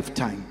a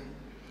lifetime.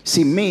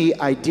 See, me,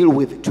 I deal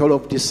with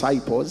 12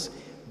 disciples,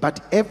 but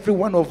every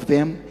one of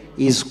them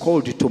is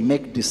called to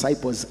make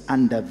disciples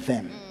under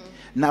them.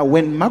 Now,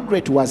 when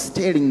Margaret was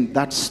telling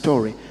that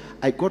story,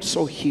 I got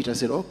so hit. I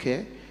said,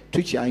 okay,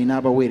 we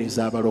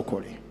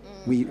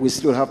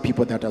still have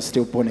people that are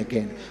still born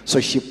again. So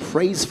she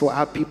prays for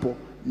our people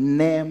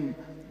name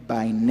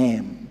by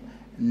name,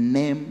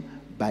 name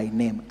by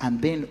name. And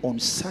then on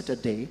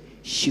Saturday,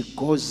 she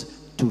goes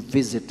to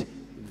visit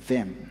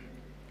them.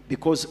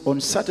 Because on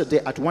Saturday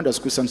at Wonders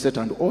Christian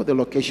Center and all the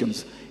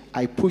locations,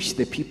 I push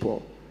the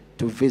people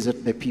to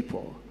visit the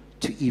people,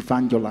 to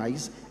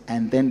evangelize,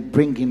 and then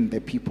bring in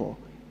the people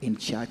in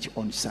church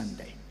on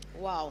Sunday.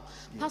 Wow.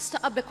 Yes. Pastor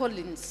Abbe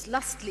Collins,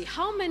 lastly,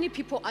 how many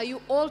people are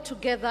you all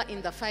together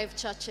in the 5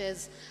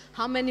 churches?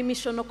 How many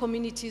missional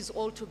communities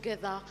all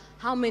together?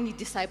 How many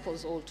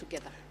disciples all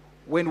together?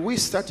 When we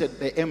started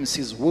the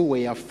MCs,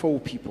 we were 4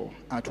 people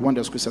at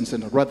Wonders Christian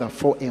Center, rather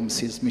 4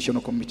 MCs,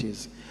 missional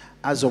committees.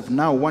 As of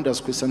now, Wonders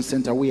Christian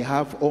Center, we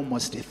have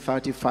almost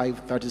 35,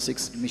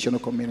 36 missional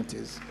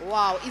communities.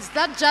 Wow. Is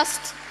that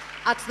just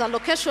at the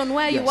location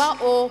where you are,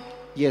 or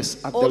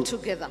yes, all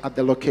together? At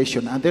the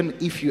location. And then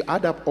if you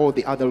add up all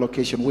the other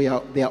locations,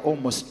 there are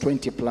almost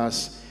 20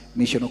 plus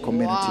missional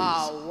communities.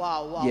 Wow,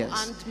 wow, wow.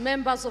 Yes. And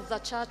members of the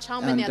church,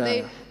 how many are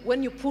they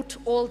when you put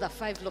all the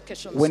 5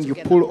 locations when together?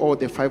 You pull all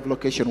the 5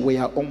 locations, we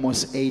are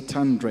almost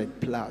 800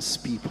 plus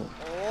people.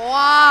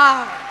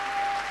 Wow.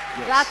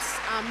 Yes. That's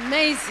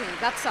amazing.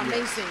 That's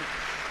amazing.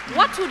 Yes.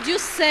 What would you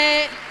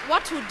say,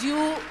 what would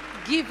you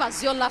give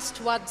as your last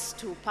words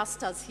to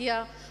pastors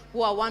here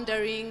who are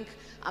wondering,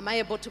 am I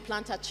able to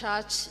plant a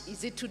church?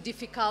 Is it too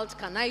difficult?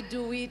 Can I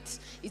do it?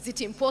 Is it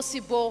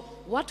impossible?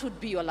 What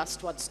would be your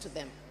last words to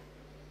them?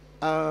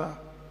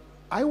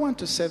 I want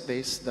to say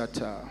this,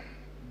 that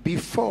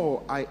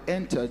before I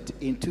entered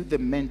into the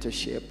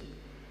mentorship,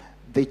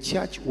 the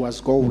church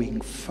was going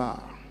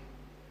far.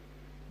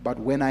 But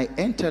when I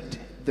entered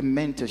the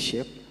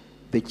mentorship,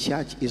 the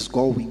church is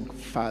going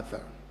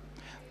further.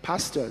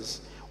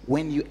 Pastors,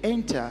 when you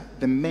enter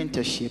the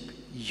mentorship,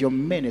 your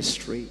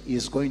ministry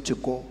is going to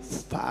go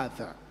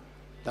further.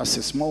 That's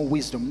a small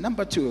wisdom.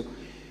 Number 2,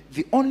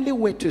 the only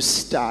way to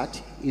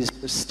start is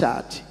to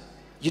start.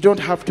 You don't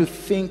have to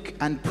think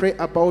and pray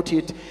about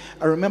it.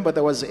 I remember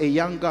there was a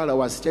young girl, I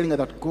was telling her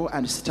that go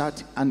and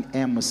start an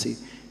MC.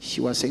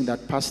 She was saying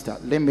that, Pastor,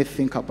 let me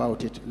think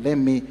about it. Let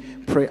me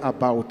pray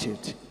about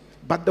it.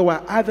 But there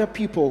were other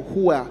people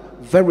who were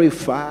very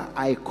far.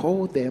 I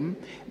called them.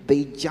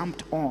 They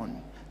jumped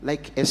on.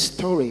 Like a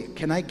story.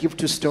 Can I give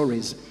 2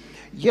 stories?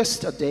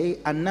 Yesterday,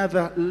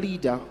 another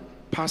leader,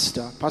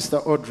 Pastor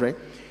Audrey,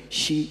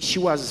 she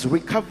was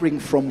recovering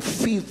from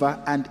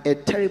fever and a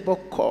terrible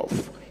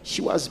cough.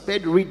 She was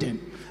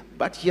bedridden.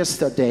 But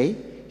yesterday,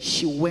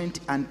 she went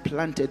and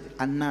planted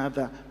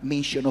another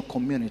missional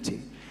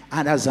community.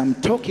 And as I'm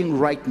talking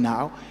right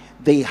now,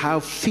 they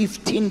have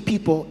 15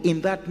 people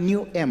in that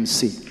new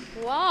MC.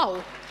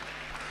 Wow.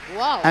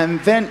 Wow. And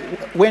then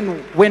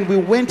when we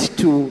went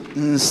to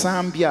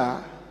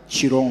Nsambya,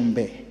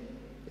 Chirombe,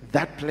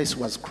 that place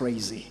was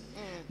crazy.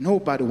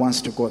 Nobody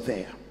wants to go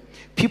there.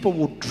 People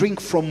would drink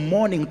from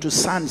morning to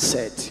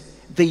sunset.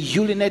 They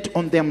urinate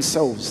on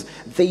themselves.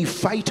 They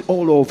fight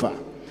all over.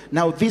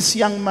 Now this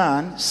young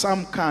man,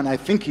 Sam Khan, I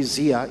think he's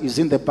here, he's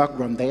in the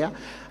background there.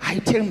 I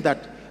tell him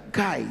that,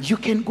 guy, you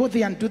can go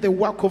there and do the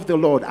work of the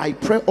Lord. I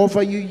pray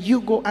over you.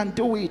 You go and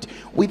do it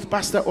with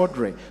Pastor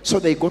Audrey. So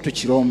they go to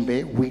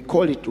Chirombe. We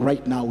call it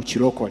right now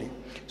Chirokole.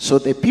 So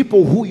the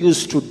people who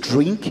used to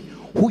drink,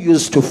 who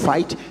used to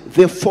fight,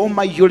 the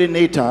former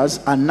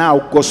urinators are now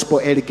gospel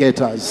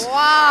irrigators.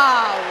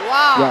 Wow,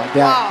 wow,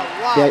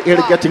 Yeah, they are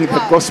irrigating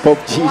the gospel of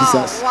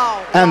Jesus.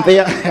 And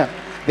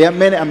there are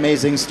many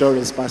amazing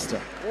stories,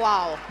 Pastor.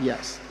 Wow.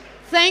 Yes.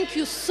 Thank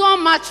you so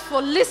much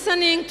for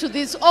listening to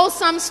these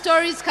awesome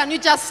stories. Can you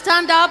just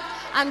stand up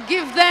and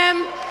give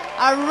them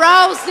a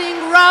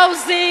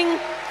rousing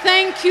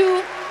thank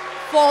you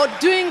for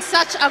doing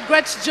such a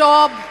great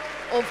job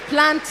of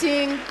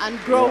planting and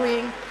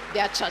growing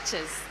their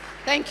churches.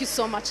 Thank you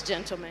so much,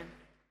 gentlemen.